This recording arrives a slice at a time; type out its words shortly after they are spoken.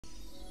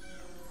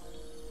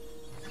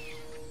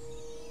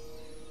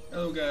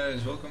Hello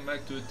guys, welcome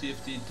back to a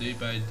TFT day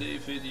by day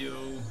video.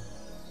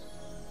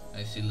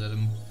 I see let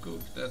him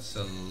cook. That's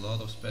a lot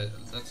of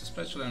that's a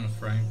spatula and a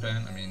frying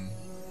pan. I mean,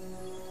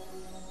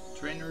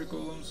 trainer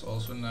golems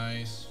also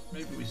nice.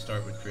 Maybe we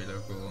start with trainer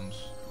golems.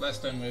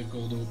 Last time we had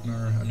gold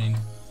opener. I mean,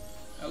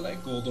 I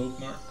like gold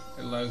opener.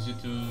 It allows you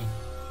to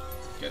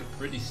get a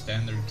pretty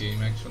standard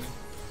game actually.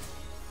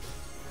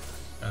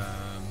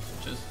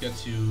 Just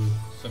gets you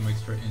some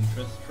extra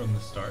interest from the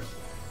start.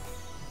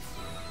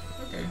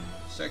 Okay,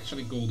 it's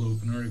actually gold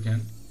opener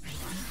again.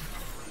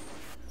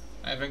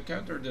 I've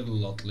encountered it a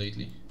lot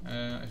lately,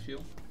 I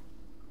feel.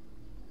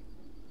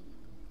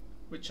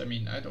 Which, I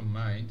mean, I don't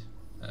mind.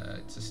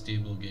 It's a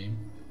stable game.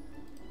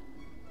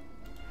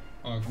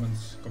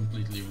 Augments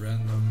completely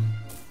random.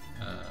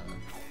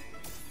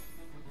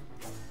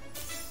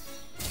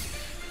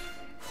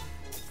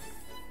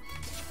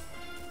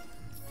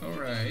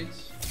 Alright.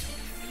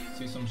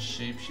 See some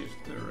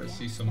shapeshifter, I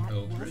see some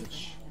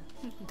eldritch.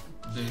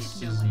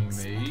 This is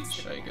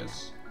mage, I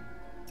guess.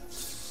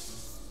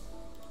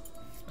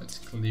 Let's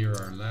clear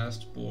our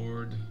last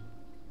board.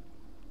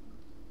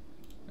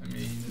 I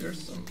mean,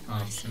 there's some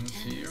options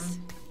here.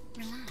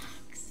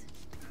 Relax.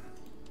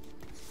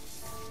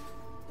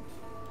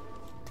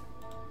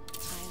 I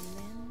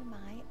lend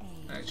my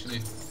aid. I actually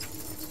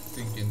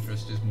think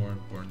interest is more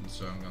important,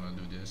 so I'm gonna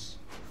do this.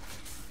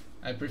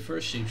 I prefer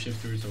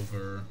shapeshifters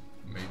over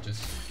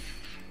mages.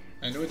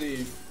 I know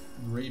they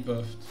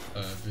rebuffed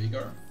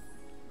Veigar,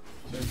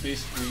 so it's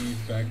basically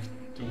back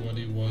to what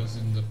he was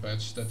in the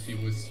patch that he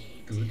was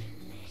good.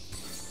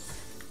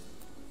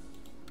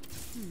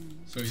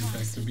 So he's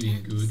back to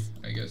being good,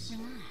 I guess.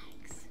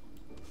 Relax.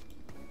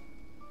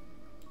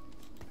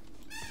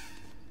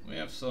 We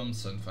have some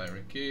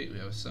Sunfire Cape, we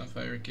have a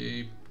Sunfire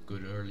Cape,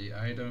 good early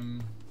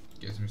item,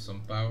 gives me some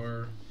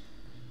power,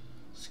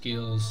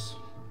 skills,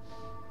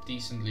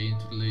 decently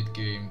into the late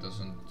game,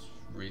 doesn't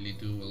really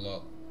do a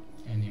lot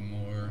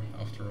anymore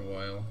after a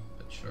while,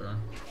 but sure.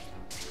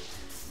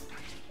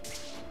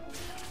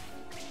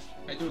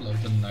 I do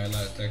love the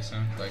Nyla attack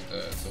sound, like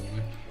the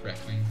whip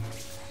crackling.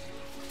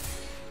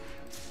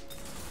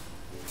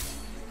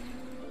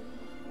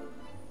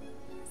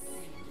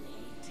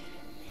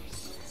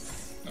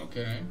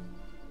 Okay.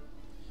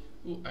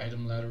 Ooh,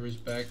 item ladder is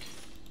back.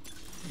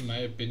 In my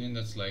opinion,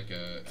 that's like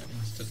an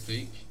insta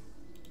take.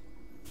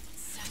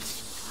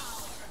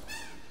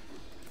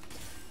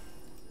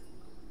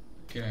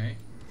 Okay.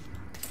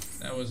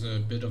 That was a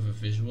bit of a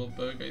visual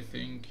bug, I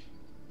think,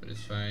 but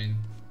it's fine.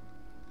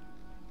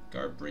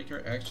 Guard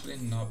breaker actually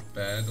not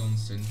bad on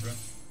Syndra,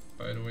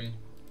 by the way.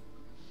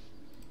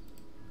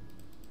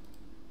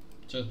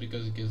 Just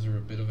because it gives her a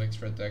bit of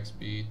extra attack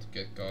speed, to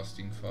get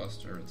casting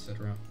faster,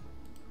 etc.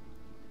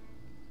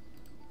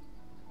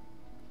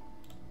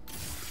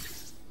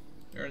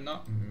 We're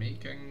not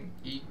making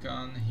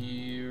Econ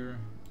here.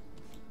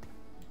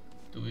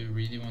 Do we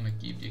really want to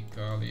keep the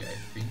Akali? I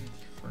think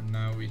for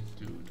now we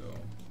do though.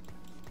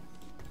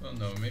 Well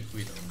no, maybe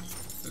we don't.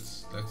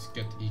 Let's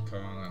get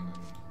Econ and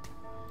then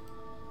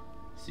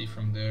see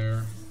from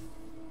there.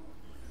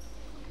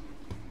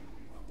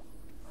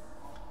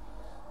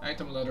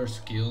 Item ladder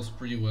scales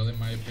pretty well in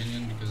my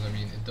opinion, because I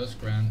mean it does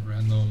grant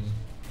random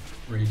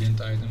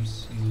radiant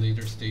items in the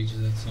later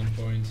stages at some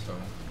point, so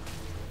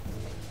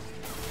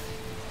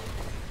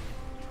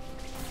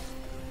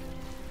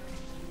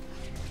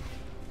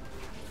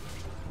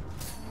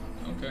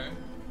okay.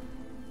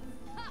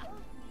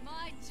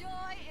 My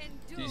joy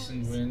endures.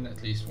 Decent win,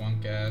 at least one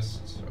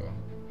cast, so.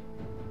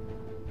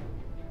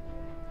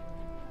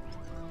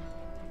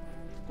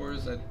 Of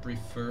course I'd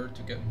prefer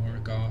to get more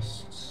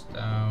ghosts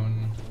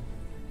down.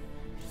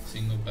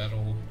 Single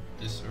battle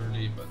this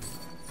early, but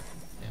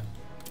yeah.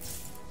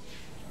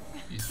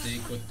 You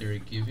take what they're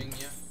giving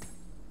you.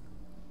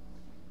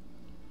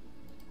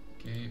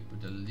 Okay,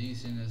 put the Lee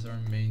Sin as our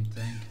main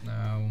tank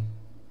now.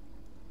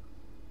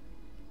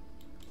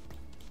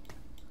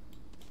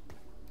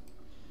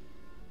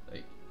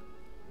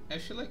 I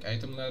feel like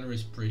item ladder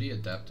is pretty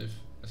adaptive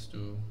as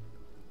to,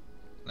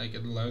 like,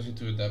 it allows you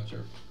to adapt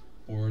your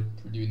board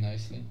pretty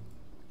nicely.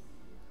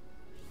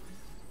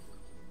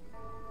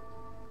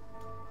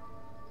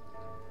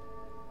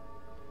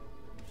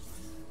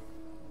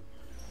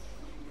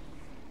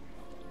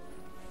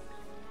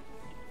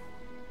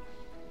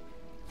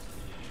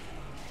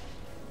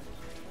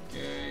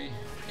 Okay,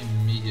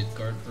 immediate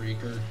guard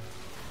breaker.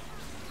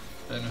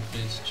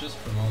 Benefits just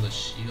from all the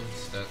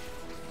shields that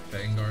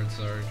vanguards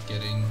are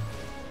getting.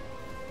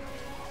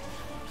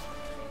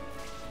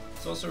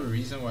 It's also a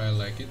reason why I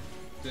like it,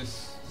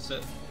 this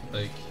set.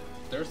 Like,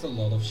 there's a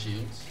lot of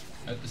shields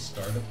at the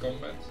start of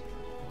combat,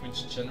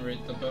 which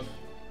generate the buff.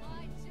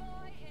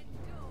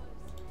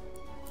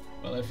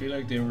 But I feel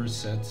like there were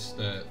sets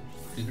that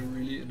didn't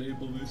really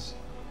enable this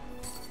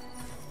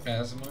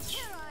as much.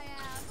 Here I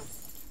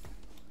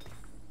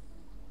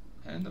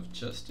am. Hand of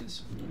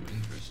Justice? Ooh,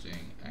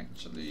 interesting.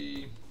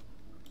 Actually,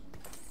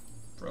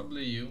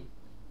 probably you.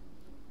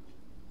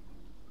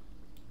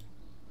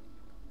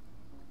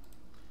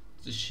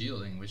 The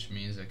shielding, which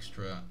means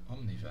extra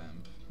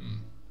omnivamp.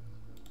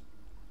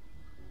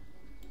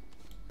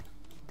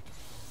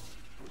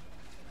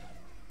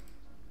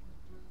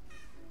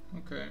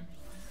 Okay.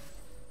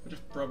 Would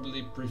have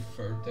probably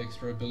preferred the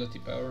extra ability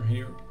power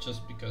here,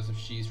 just because if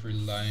she's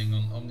relying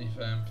on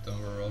Omnivamp, then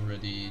we're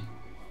already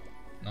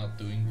not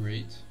doing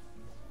great.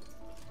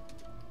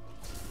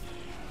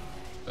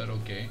 But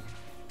okay.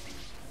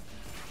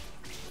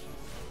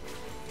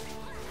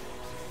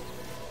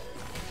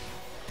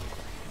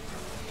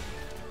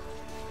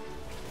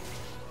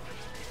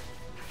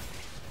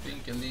 I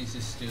think Elise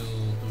is still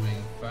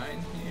doing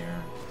fine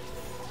here.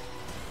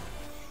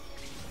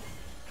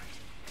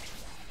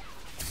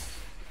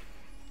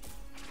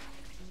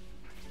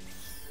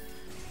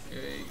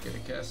 Okay, get a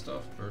cast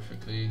off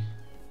perfectly.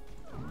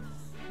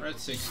 We're at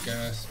 6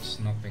 casts,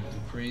 nothing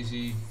too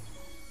crazy.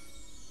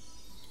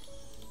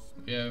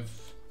 We have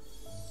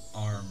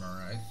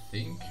armor, I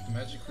think.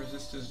 Magic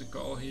resist is the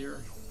call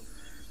here.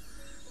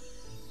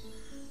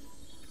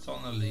 It's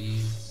on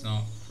Elise, it's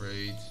not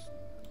afraid.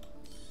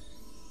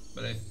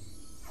 But I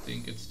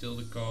think it's still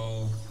the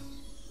call.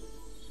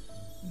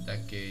 In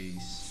that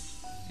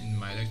case, it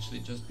might actually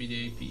just be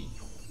the AP.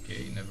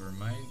 Okay, never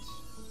mind.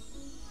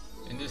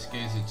 In this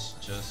case, it's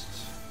just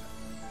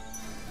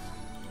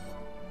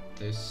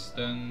this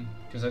then,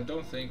 because I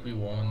don't think we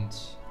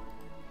want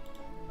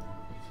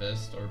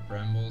Vest or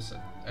Brambles.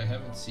 I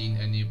haven't seen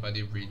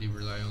anybody really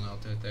rely on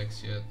auto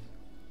attacks yet.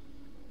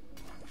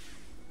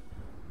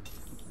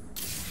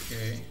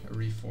 Okay, a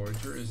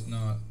Reforger is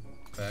not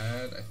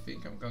bad. I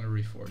think I'm gonna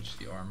reforge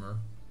the armor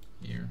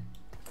here.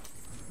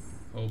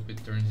 Hope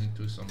it turns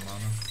into some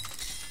mana.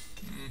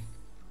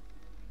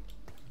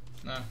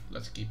 Nah,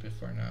 let's keep it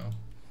for now.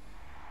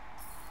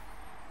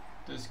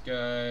 This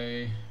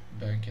guy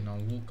banking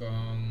on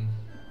Wukong.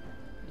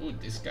 Ooh,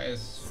 this guy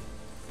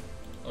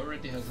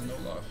already has an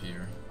Olaf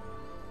here.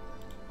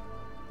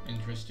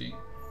 Interesting.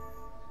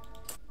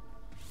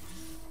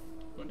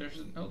 Oh, there's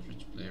an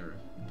Eldritch player,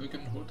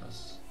 Bugan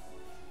Hotas.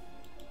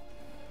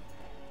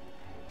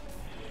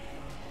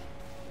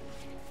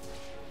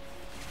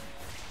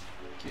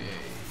 Okay,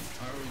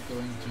 are we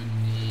going to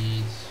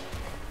need...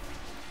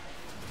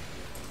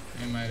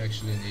 I might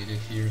actually need it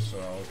here, so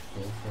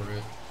I'll go for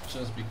it,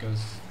 just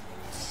because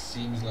it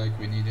seems like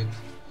we need it.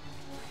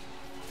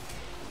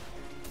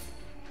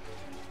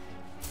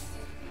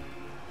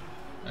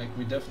 Like,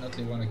 we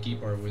definitely want to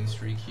keep our win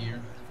streak here.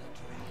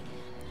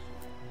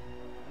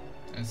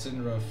 And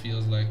Syndra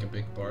feels like a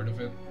big part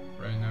of it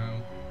right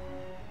now.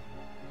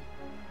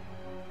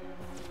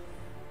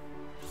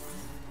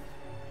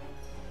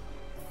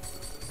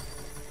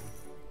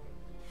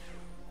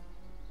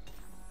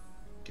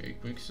 Okay,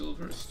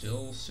 Quicksilver is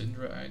still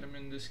Syndra item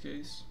in this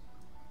case.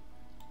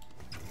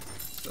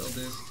 Sell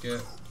this,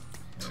 get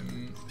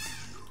him.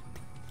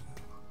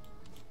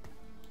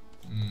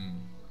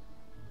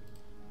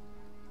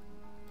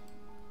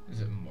 Is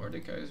it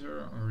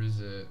Mordekaiser or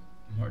is it...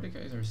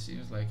 Mordekaiser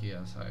seems like he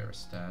has higher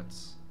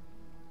stats.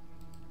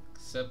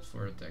 Except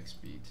for attack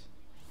speed.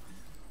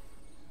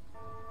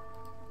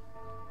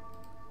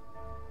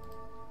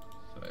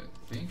 So I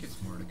think it's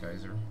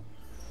Mordekaiser.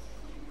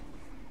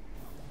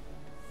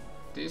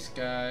 This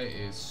guy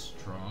is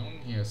strong.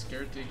 He has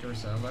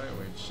Caretaker's Ally,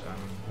 which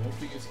I'm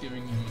hoping is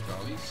giving him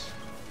Kali's.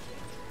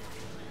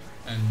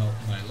 And not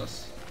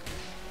Nihilus.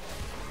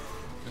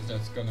 Because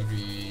that's gonna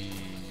be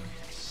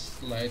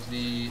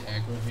slightly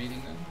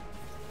aggravating them.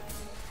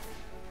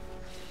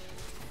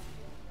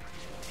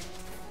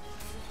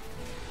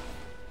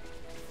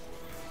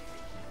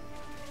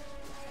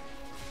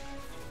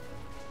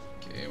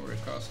 Okay, we're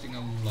costing a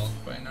lot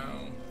by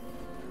now.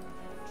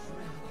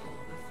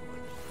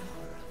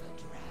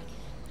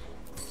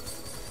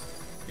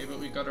 Okay, but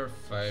we got our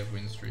 5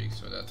 win streak,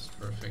 so that's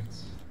perfect.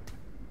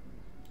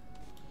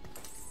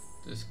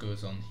 This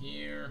goes on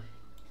here.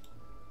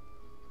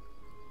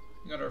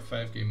 We got our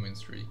 5-game win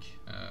streak.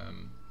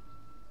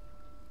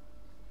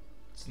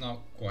 It's not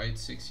quite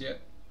 6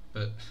 yet,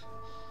 but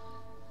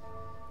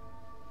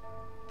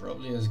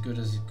probably as good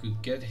as it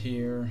could get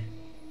here.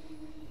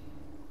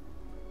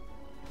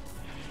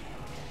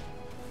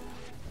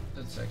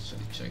 Let's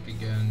actually check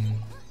again.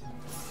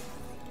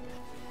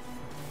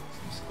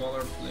 Some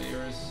Scholar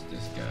players.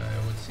 This guy,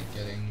 what's he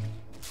getting?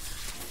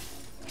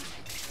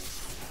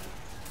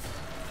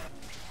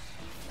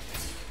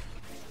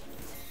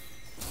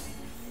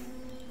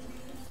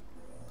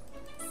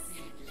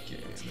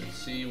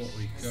 See what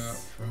we got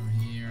from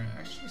here.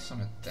 Actually some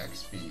attack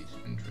speed,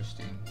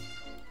 interesting.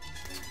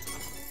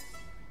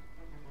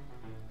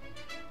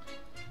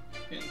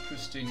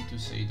 Interesting to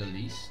say the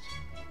least.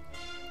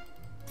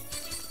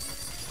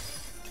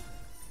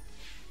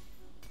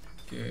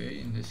 Okay,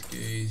 in this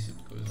case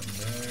it goes on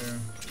there.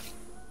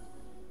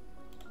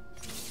 I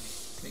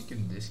think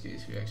in this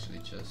case we actually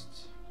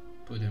just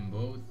put in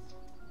both.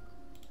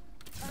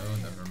 No,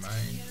 never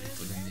mind, we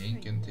put in the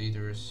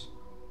incantators.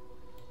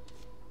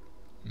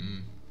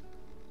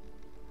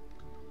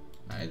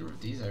 Neither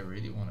of these I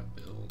really want to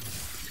build.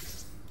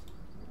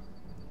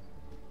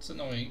 It's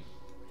annoying.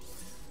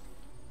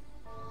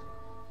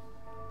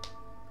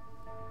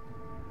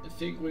 I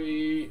think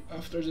we,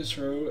 after this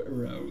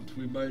round,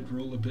 we might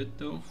roll a bit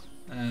though,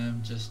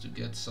 just to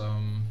get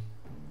some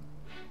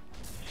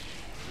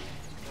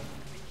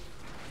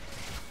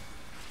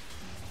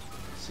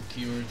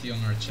security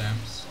on our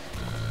champs.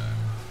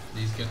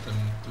 Please get them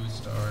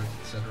 2-star,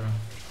 etc.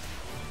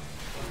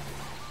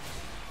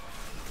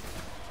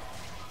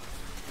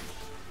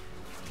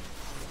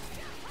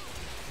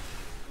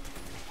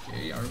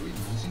 Okay, are we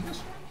losing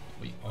this?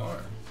 We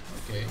are.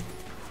 Okay.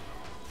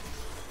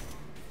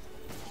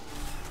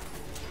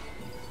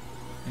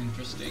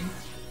 Interesting.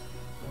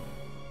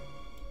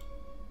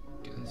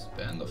 Against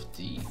Band of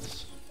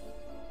Thieves.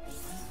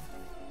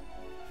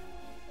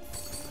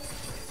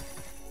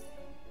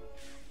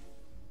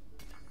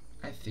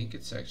 I think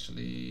it's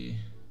actually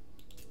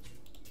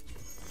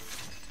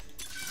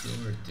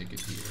Silver Ticket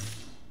here.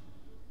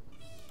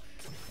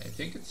 I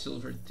think it's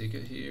Silver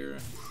Ticket here.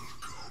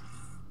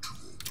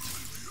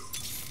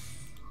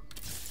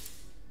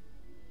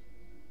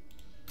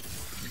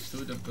 Let's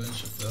do the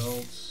bunch of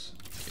belts.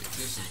 Okay,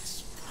 this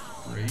is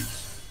great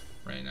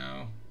right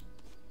now.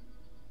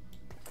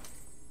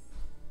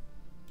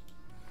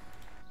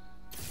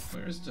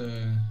 Where's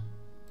the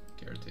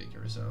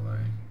Caretaker's ally?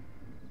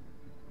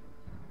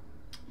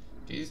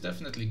 Okay, he's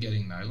definitely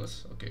getting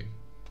Nihilus. Okay.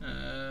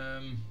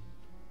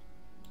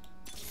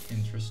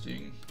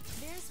 Interesting.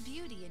 There's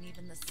beauty in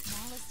even the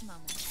smallest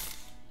moments.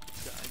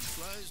 Time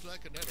flies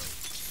like an arrow.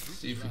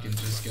 See if we can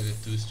just get it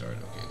 2-star.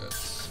 Okay,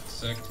 that's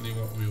exactly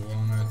what we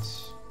wanted.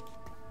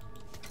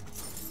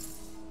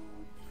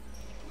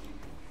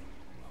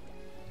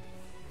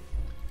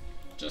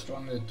 Just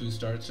wanted it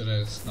 2-star so that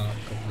it's not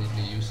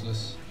completely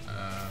useless.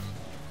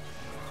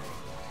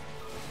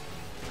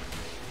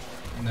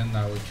 And then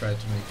now we try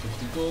to make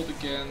 50 gold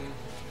again.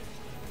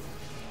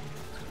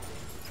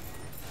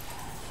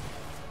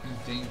 I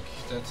think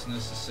that's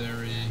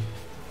necessary.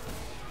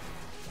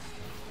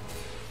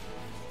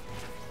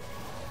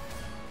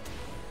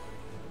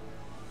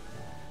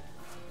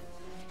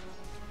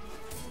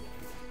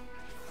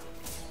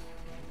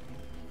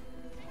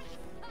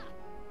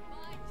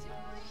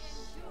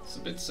 It's a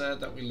bit sad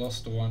that we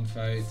lost the one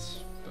fight,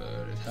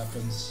 but it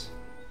happens.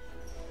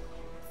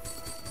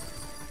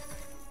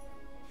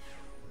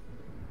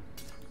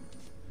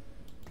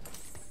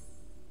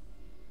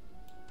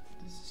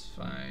 This is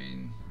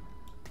fine.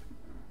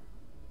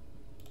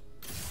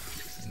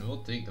 And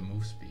we'll take the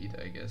move speed,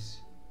 I guess.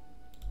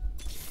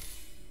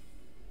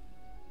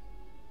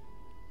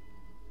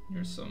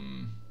 Here's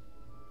some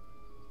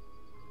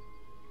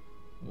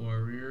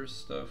warrior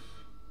stuff.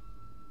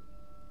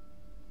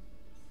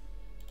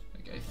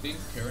 I think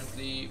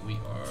currently we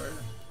are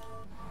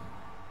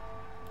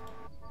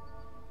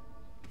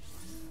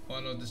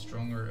one of the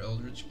stronger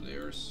Eldritch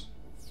players.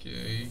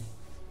 Okay.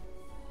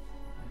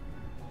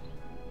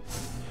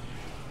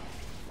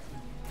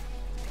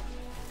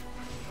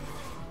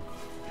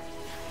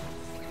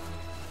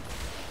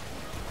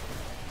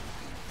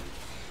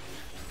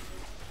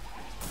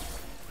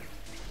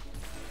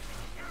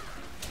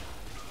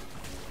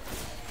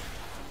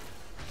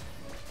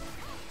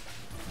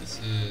 This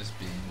is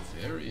being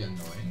very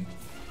annoying.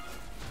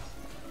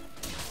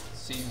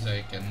 Seems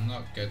I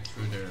cannot get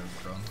through their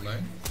front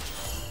line.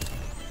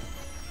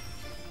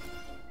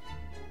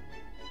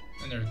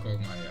 And their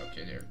Kog'Maw, yeah,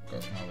 okay, their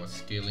Kog'Maw was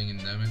scaling in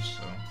damage,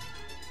 so.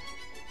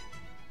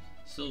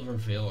 Silver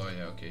Veil, oh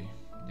yeah, okay.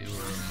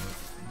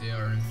 They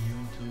are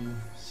immune to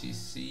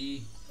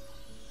CC.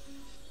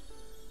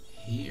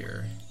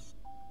 Here.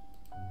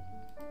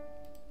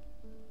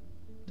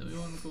 Do we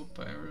want to go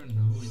Pyro?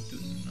 No, we do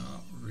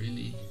not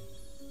really.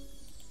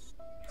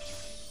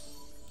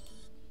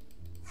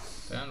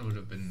 That would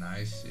have been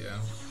nice, yeah.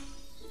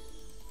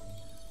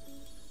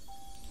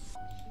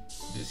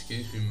 In this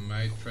case we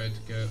might try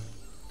to get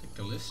the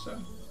Callista.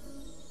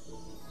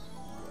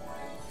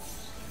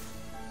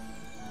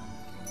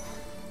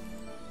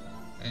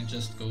 And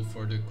just go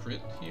for the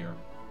crit here.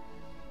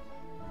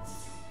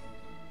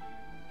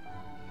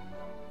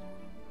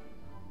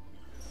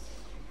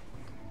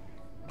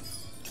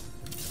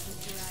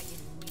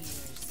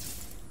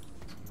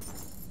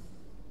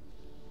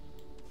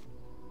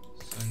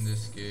 In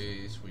this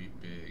case, we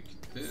pick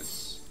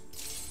this,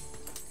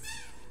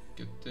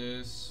 get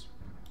this,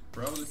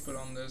 probably put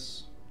on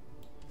this.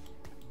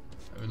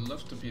 I would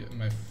love to be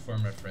for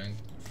my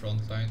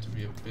front line to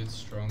be a bit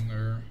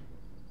stronger,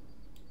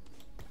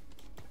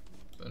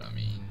 but I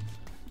mean,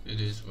 it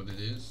is what it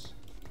is.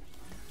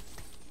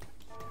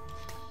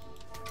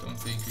 Don't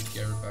think we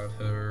care about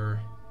her.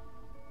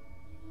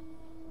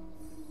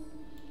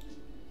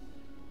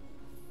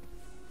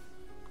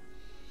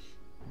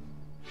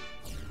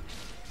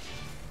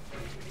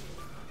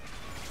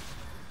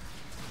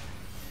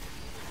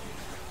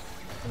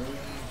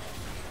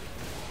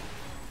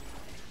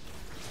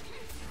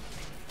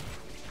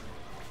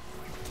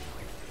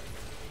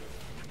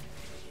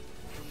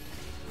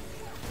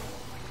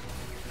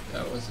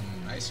 That was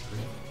a nice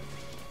crit.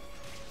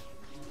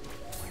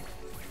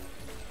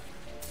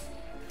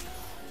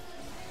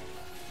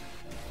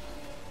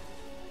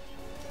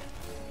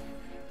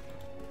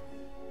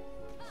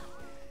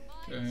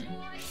 Okay.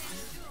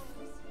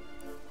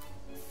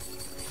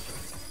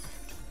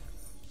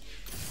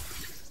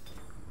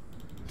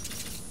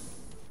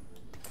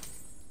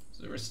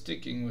 So we're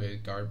sticking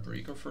with Guard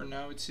Breaker for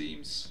now, it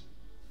seems.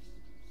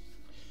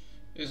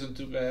 isn't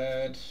too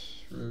bad.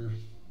 We're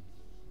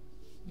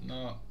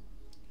not.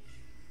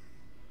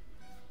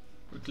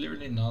 We're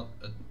clearly not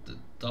at the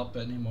top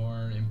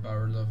anymore in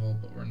power level,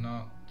 but we're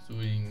not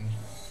doing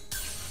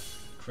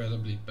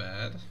incredibly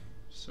bad,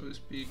 so to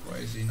speak. Why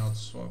is he not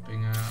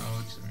swapping out?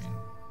 I mean,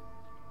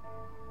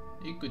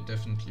 he could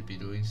definitely be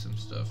doing some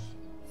stuff.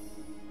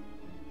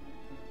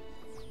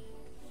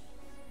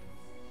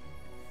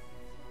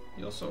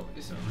 He also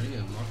isn't really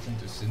locked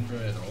into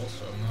Syndra at all,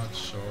 so I'm not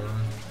sure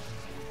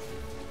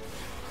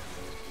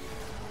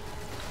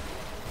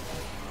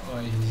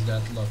why he's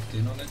that locked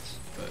in on it,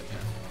 but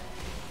yeah.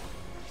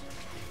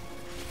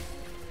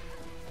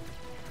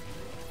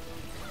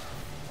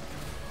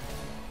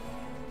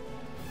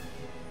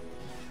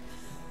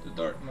 The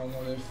Dark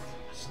Monolith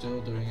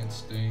still doing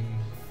its thing.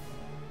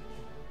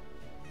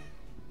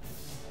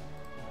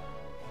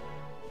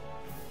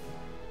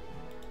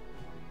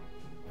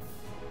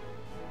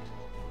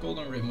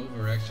 Golden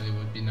Remover actually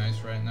would be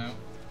nice right now.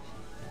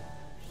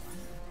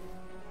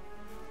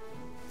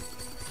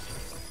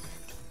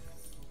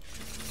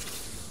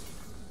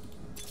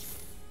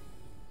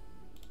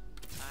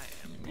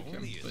 We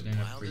can put in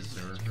a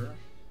Preserver.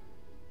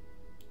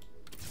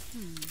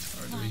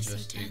 Or do we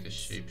just take the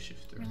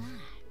Shapeshifter?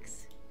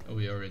 Relax. Oh,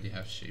 we already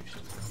have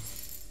Shapeshifter.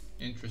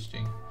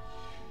 Interesting.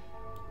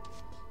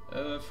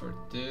 For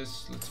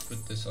this, let's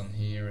put this on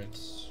here.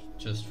 It's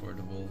just for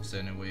the wolves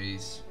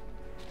anyways.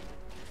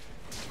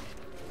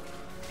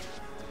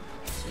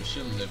 So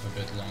she'll live a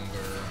bit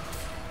longer.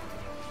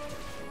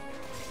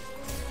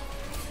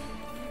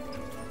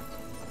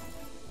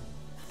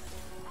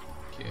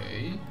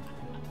 Okay.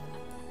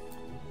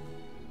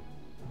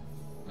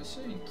 This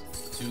ain't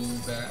too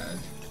bad.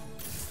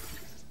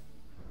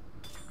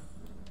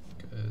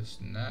 Because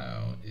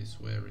now is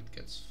where it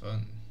gets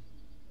fun.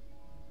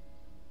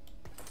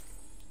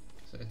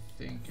 Because I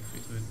think if we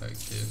do it like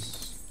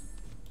this.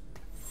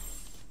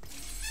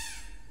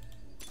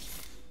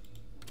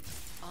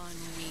 On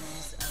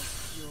wings of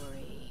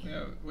fury.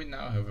 Yeah, we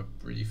now have a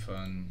pretty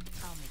fun.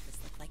 I'll make this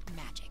look like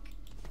magic.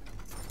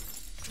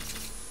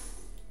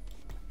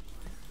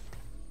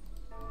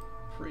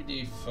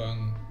 Pretty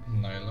fun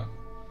Nyla.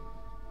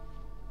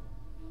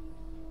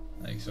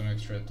 Like some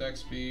extra attack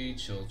speed,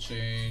 she'll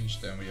change,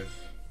 then we have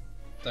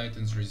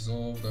Titan's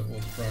Resolve that will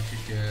proc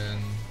again.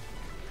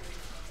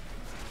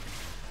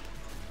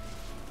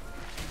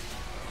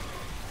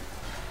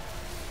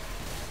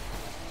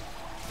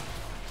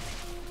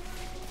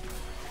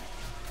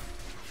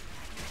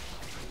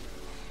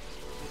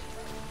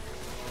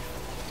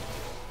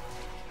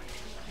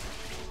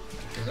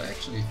 Because I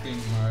actually think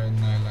my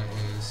Nyla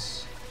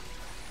is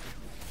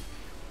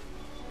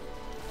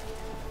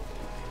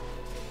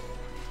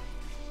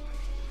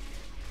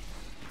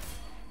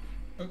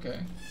okay.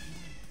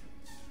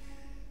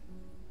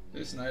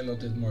 This Nyla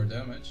did more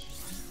damage.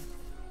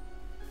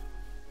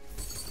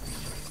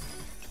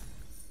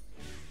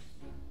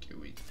 Okay,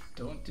 we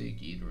don't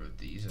take either of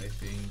these, I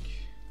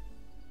think.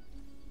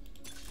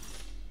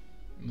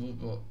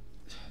 Movable.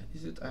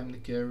 Is it I'm the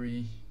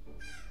carry?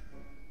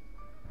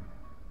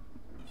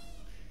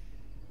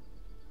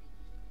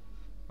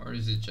 Or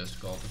is it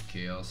just Call to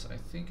Chaos? I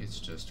think it's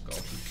just Call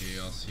to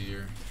Chaos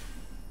here.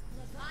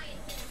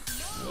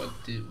 What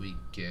did we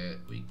get?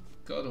 We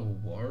got a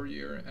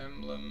Warrior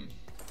emblem,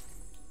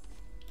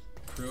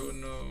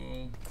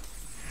 Chrono,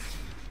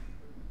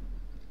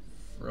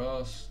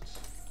 Frost,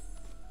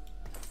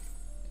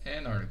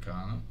 and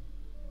Arcana.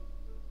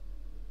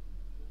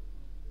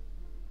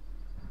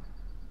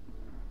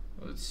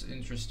 Well, it's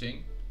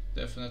interesting,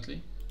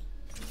 definitely.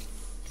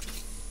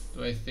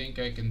 Do I think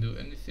I can do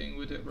anything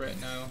with it right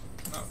now?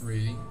 Not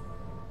really.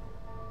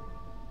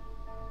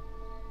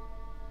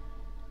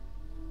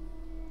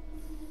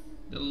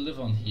 They'll live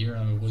on here,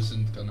 and I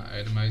wasn't gonna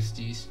itemize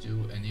these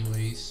two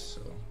anyways,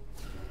 so.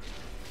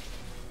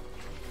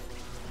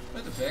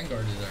 But the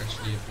Vanguard is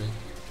actually a bit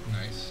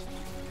nice.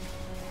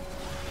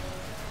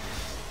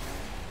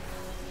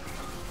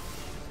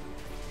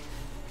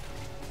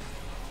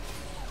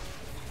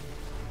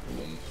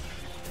 Boom.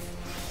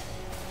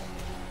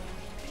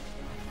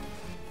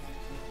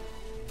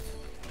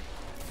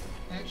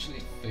 I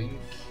actually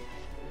think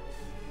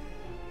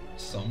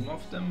some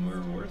of them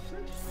were worth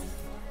it.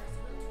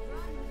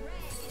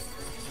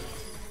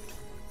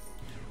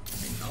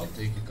 I mean, I'll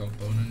take a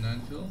component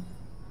anvil.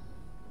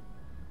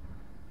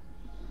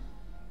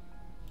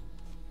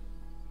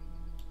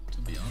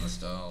 To be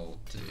honest, I'll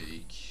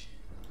take...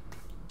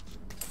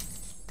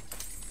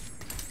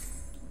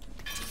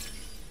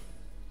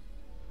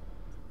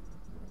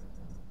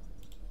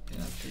 Yeah,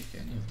 I'll take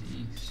any of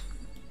these.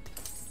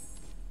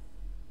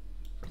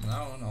 From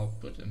now on, I'll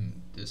put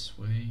them this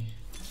way.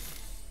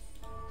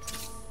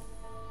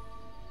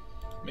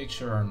 Make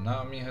sure our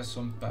Nami has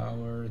some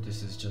power.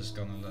 This is just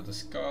gonna let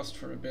us cast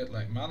for a bit.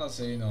 Like Mana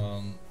Zane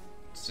on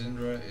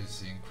Syndra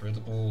is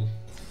incredible.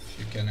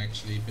 You can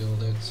actually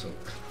build it, so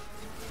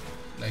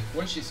like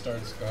when she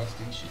starts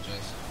casting, she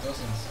just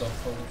doesn't stop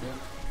for a bit,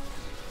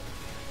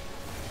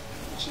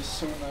 which is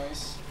so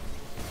nice.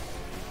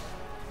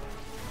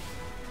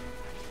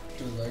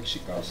 feel like she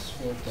costs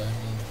 4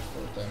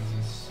 times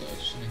in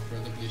such an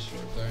incredibly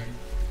short time.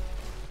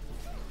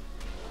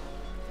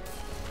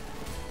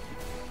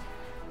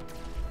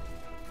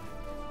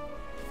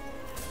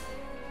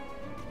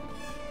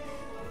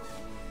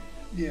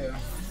 Yeah.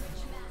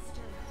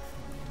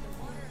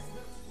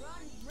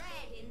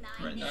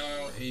 Right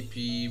now,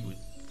 AP would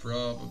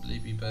probably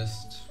be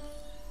best.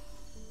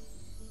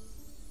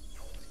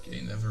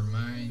 Okay, never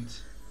mind.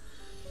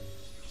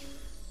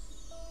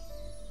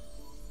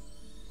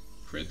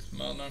 Crit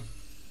mana.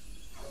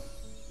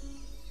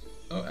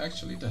 Oh,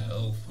 actually the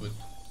health with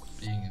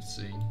being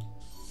insane.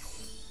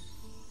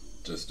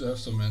 Just to have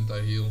some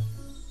anti-heal.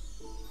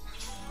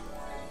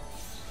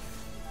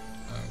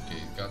 Okay,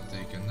 it got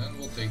taken. Then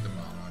we'll take the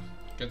mana.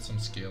 Get some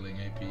scaling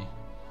AP.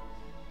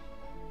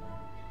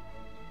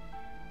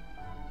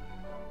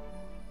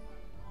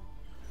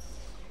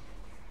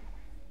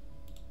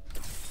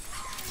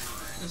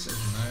 This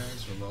is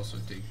nice. We'll also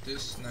take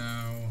this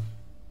now.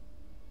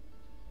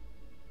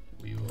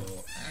 We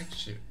will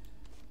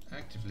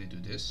actively do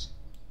this.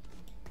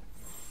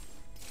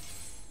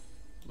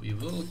 We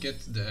will get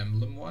the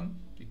emblem one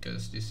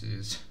because this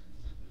is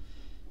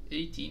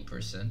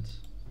 18%.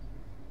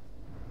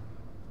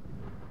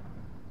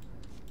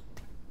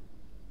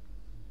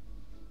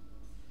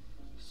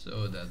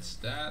 So that's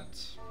that.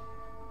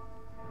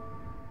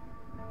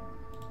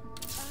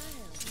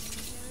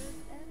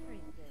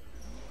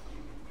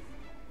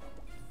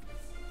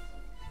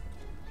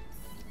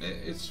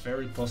 It's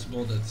very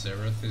possible that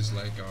Xerath is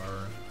like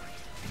our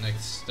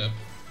next step.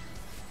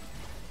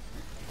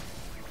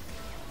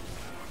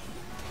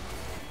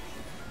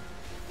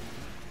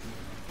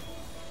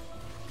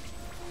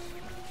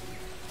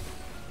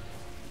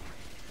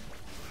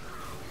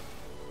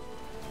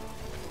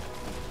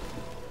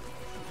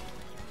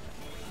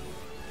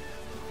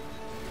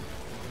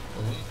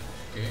 Oh,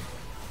 okay.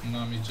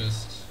 Nami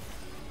just...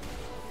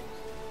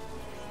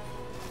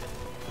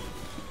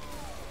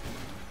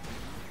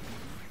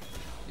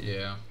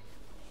 Yeah.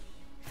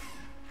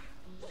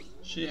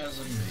 She has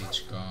a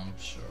mage comp,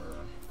 sure.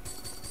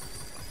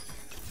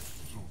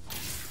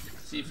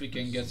 See if we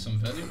can get some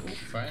value. Oh,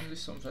 finally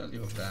some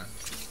value of that.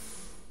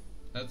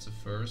 That's a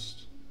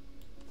first.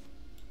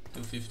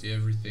 250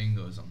 everything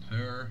goes on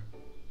her.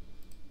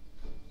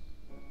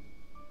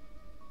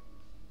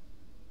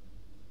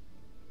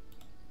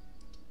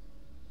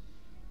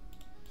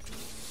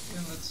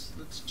 Yeah,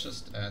 let's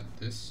just add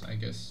this, I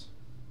guess.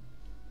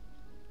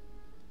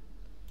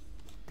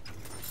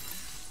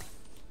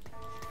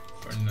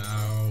 For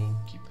now,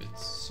 keep it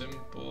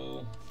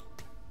simple.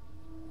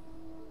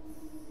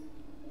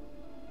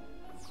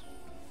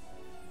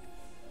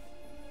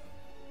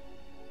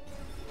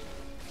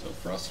 So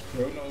Frost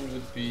Chrono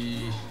would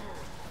be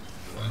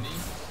funny.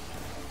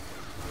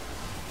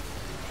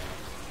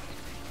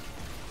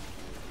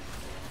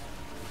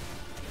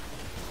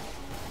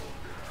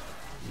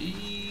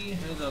 He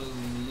had a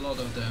lot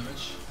of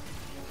damage.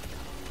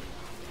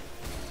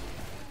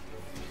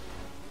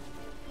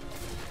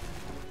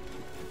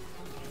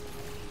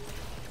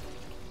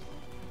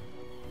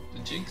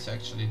 Jinx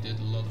actually did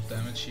a lot of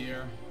damage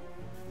here,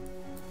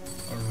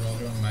 or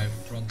rather my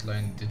front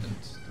line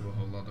didn't do a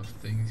whole lot of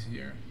things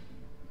here.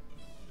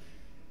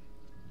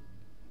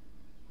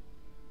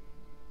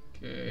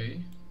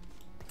 Okay.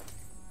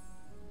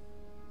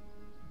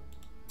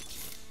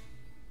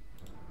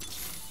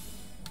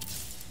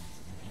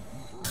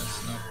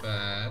 That's not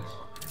bad.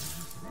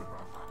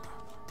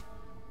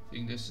 I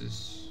think this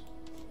is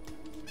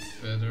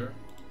better.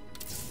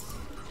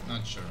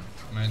 Not sure,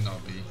 might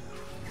not be.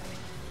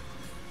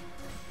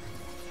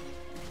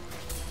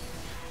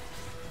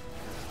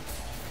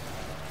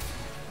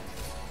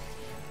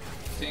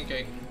 I think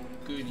I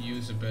could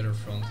use a better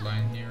front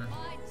line here.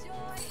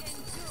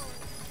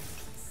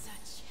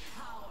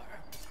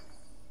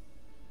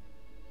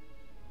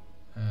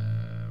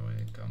 When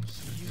it comes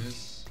to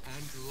this, I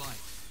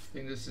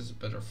think this is a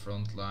better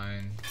front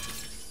line.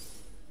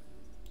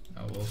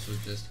 I'll also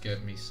just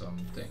get me some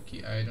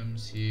tanky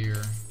items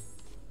here.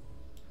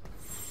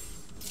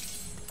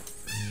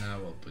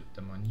 Now I'll put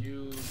them on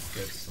you,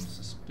 get some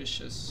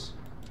suspicious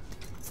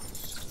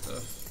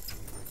stuff.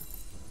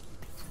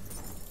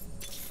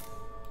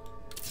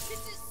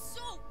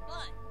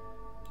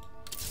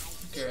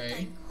 Okay.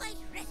 I'm quite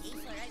ready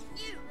for a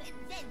new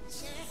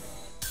adventure.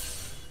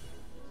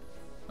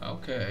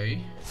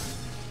 Okay.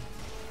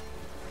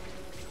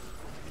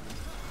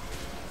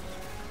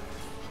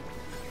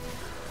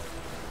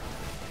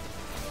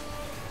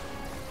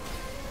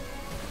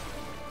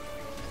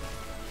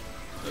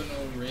 Don't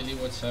know really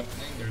what's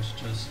happening. There's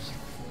just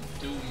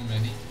too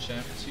many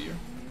champs here.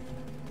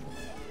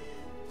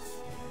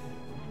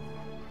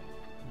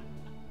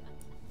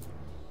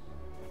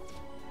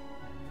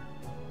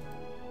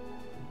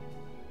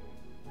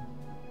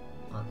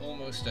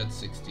 Almost at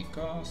 60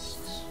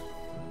 costs.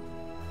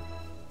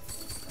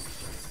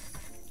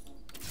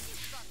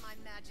 Got my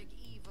magic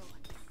evil.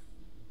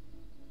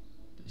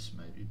 This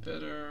might be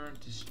better.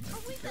 This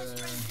might be better. Best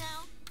friends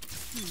now?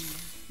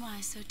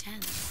 Why so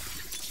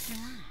tense?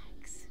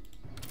 Relax.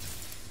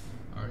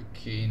 Arcane.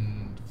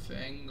 Arcane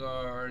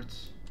Vanguard.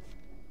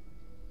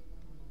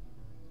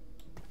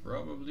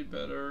 Probably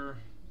better.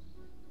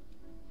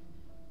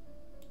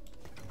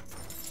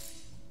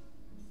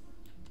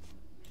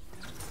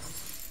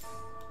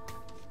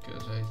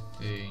 Because I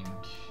think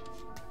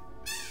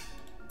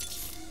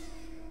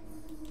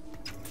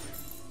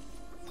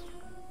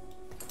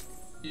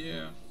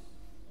yeah.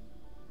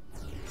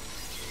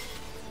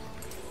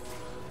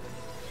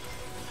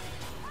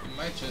 You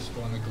might just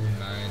want to go 9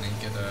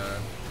 and get a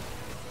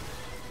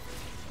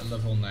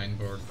level 9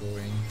 board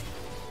going.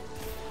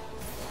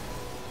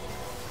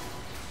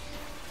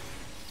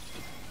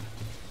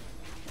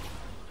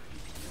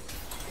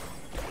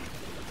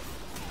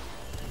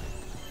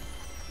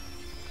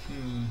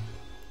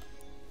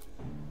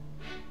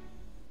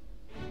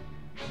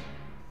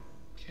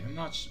 Okay, I'm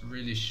not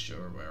really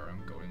sure where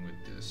I'm going with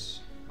this,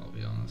 I'll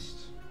be honest.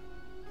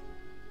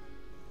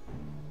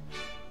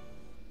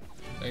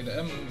 Like, the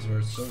emblems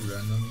were so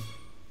random.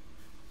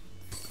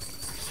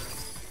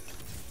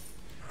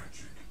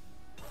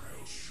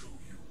 I'll show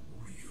you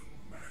real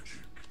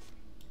magic.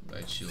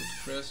 Light Shield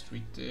Crest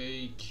we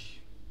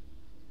take.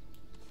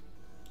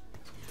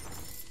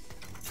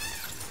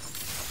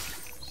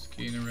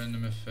 Gain a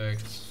random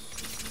effect.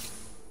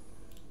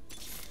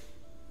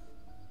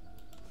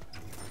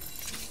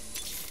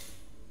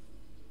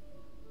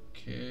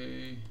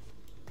 Okay.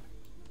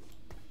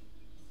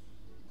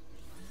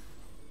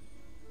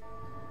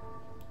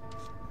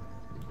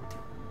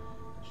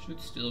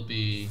 Should still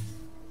be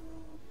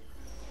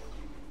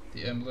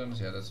the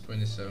emblems. Yeah, that's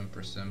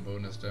 27%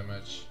 bonus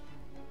damage.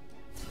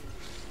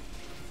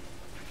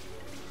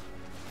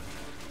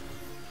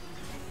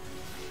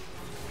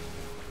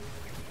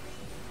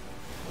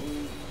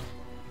 Boom.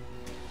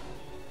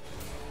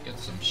 Get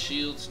some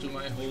shields to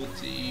my whole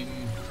team.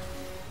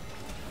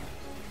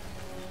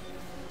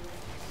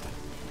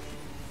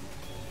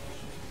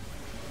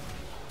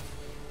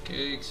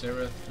 Okay,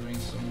 Xerath doing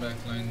some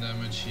backline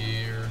damage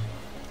here.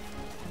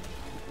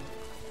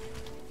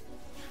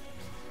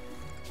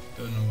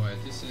 Don't know why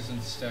this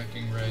isn't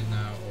stacking right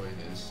now. Oh, it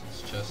is.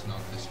 It's just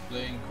not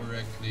displaying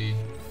correctly.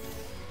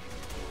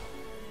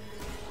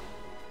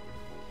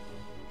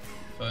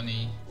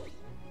 Funny.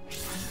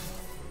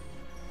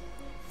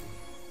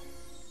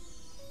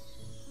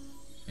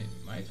 It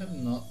might have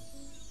not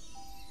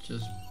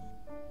just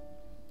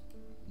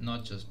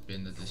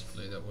been the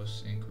display that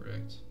was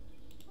incorrect.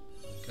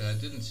 Okay, I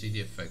didn't see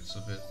the effects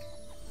of it.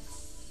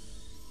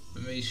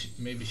 But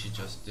maybe she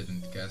just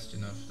didn't cast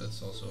enough.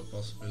 That's also a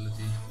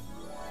possibility.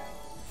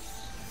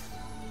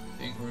 I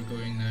think we're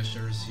going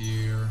Nashers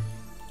here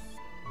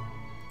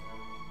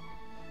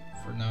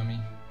for Nami.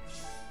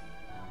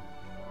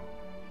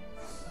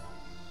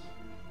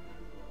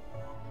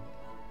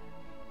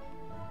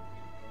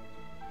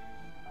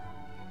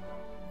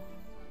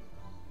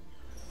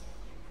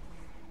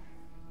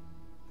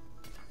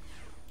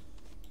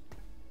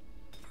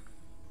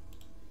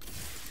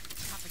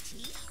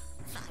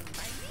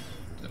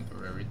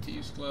 Temporary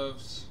Thieves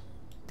Gloves.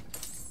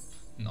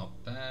 Not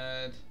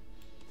bad.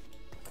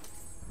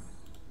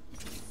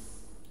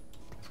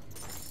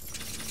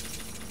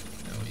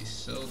 Now we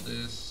sell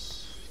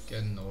this.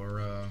 Get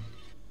Nora.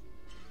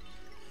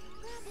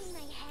 Rubbing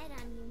my head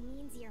on you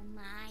means you're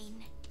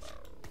mine.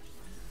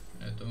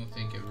 I don't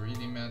think it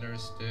really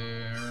matters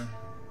there.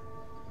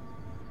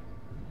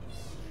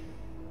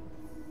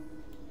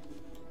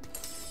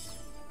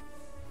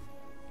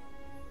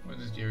 What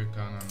is the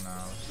Arcana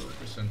now?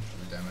 12%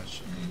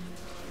 damage.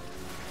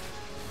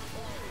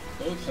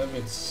 Both have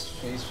its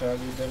face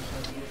value,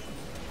 definitely.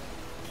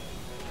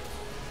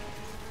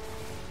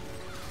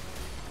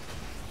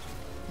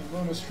 And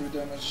bonus true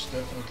damage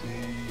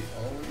definitely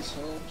always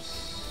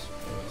helps,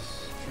 but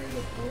straight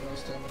up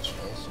bonus damage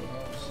also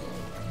helps, so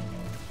I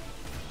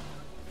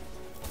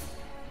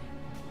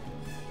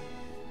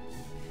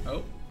don't know.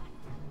 Oh!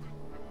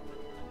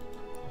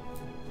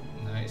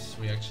 Nice,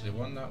 we actually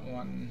won that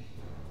one.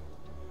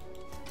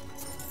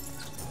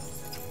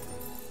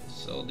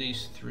 Sell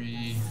these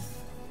 3.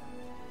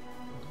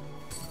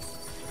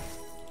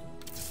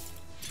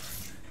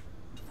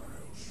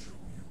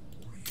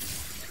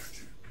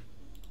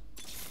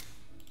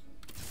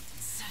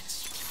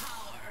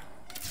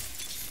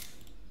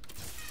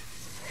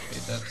 Okay,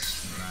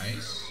 that's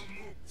nice.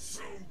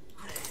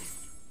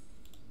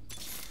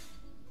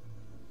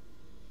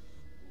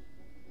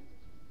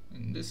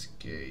 In this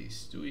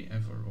case, do we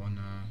ever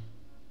wanna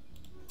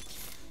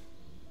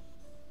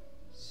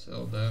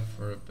sell that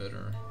for a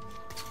better?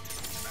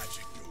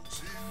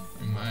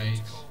 We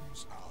might.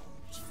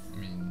 I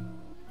mean,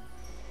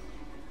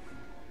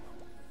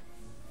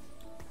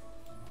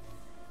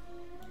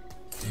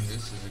 I think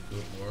this is a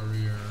good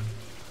warrior.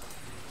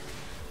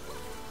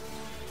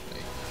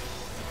 Like,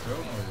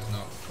 Chrono is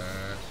not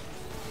bad.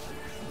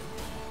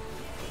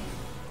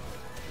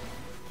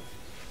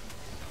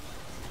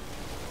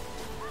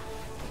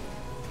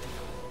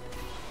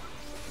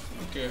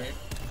 Okay.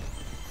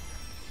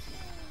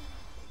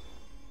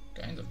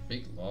 Kind of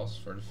big loss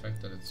for the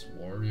fact that it's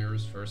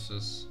warriors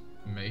versus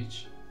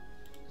mage.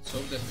 Let's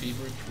hope that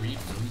Fever Creep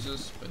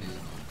loses, but he's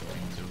not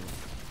going to.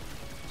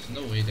 There's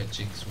no way that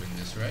Jinx win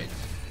this, right?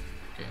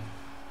 Okay.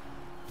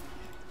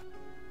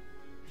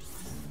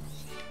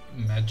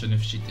 Imagine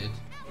if she did.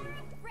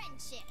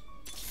 Friendship.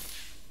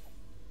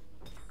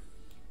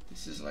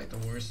 This is like the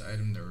worst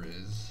item there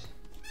is.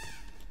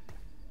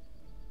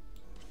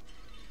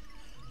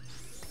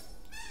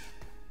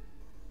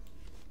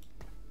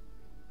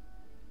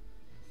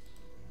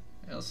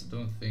 I also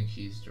don't think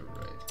he's the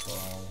right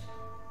call.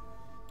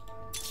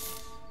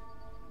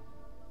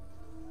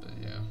 But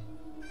yeah.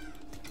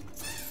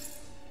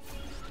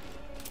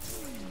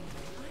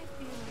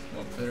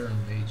 What better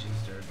mage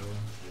is there though?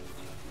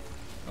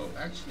 Oh,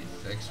 actually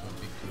Vex would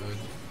be good.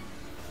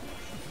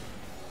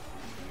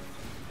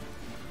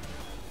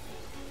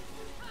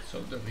 Let's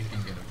hope that we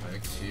can get a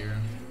Vex here.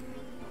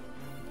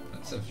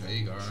 That's a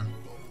Veigar.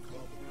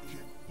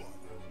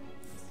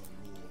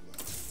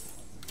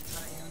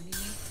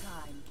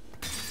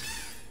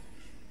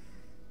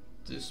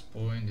 At this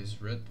point,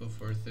 is Red Buff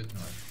worth it?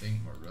 No, I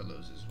think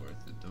Morelos is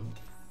worth it though.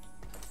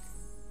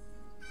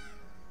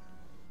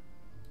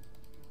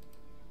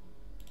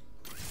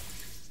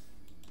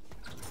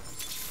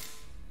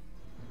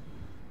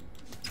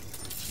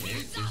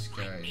 Okay, this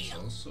guy is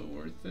also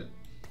worth it.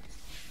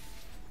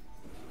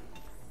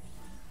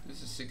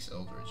 This is 6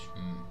 Eldritch.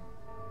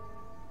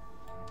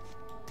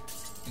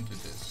 Into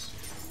this.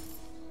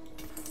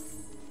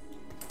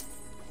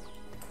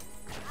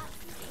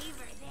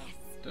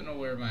 Don't know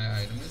where my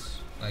item is.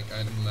 Like,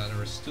 item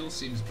ladder still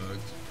seems bugged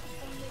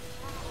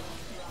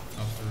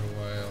after a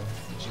while,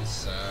 which is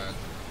sad.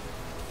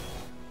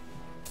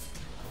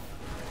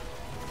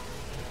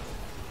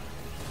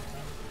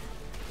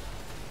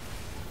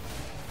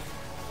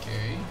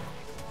 Okay.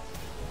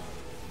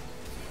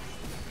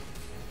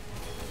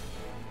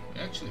 We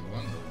actually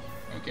won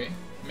though. Okay.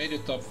 Made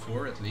it top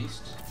 4 at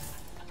least.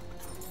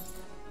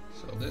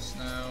 So this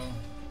now.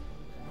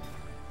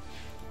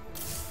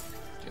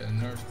 Get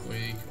an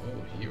earthquake.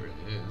 Oh, here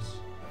it is.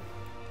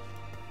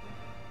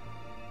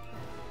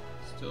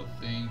 Still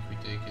think we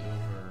take it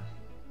over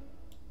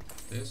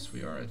this.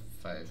 We are at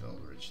 5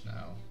 Eldritch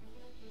now.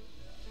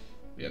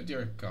 We have the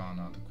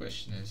Arcana. The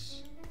question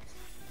is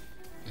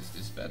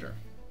this better?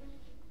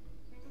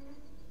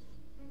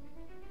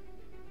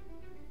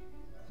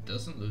 It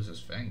doesn't lose us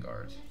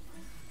Vanguard.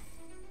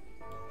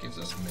 Gives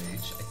us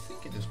Mage. I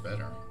think it is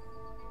better.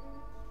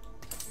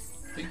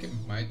 I think it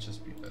might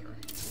just be better.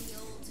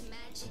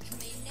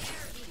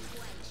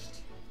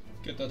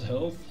 Get that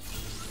health.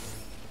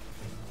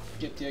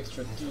 Get the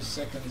extra 2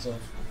 seconds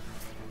off.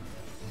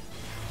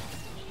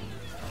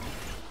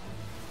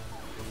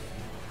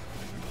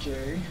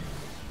 Okay.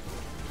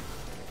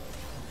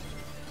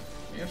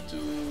 We have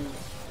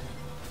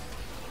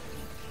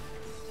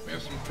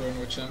some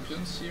Chrono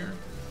champions here.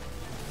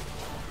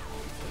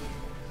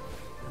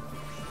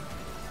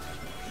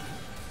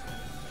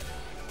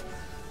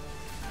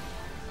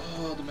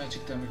 Oh, the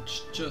magic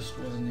damage just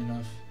wasn't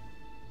enough.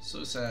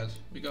 So sad.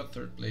 We got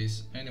 3rd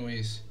place.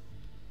 Anyways,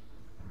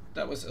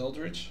 that was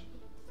Eldritch.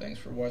 Thanks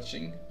for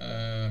watching,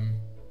 and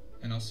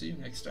I'll see you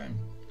next time.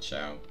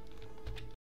 Ciao.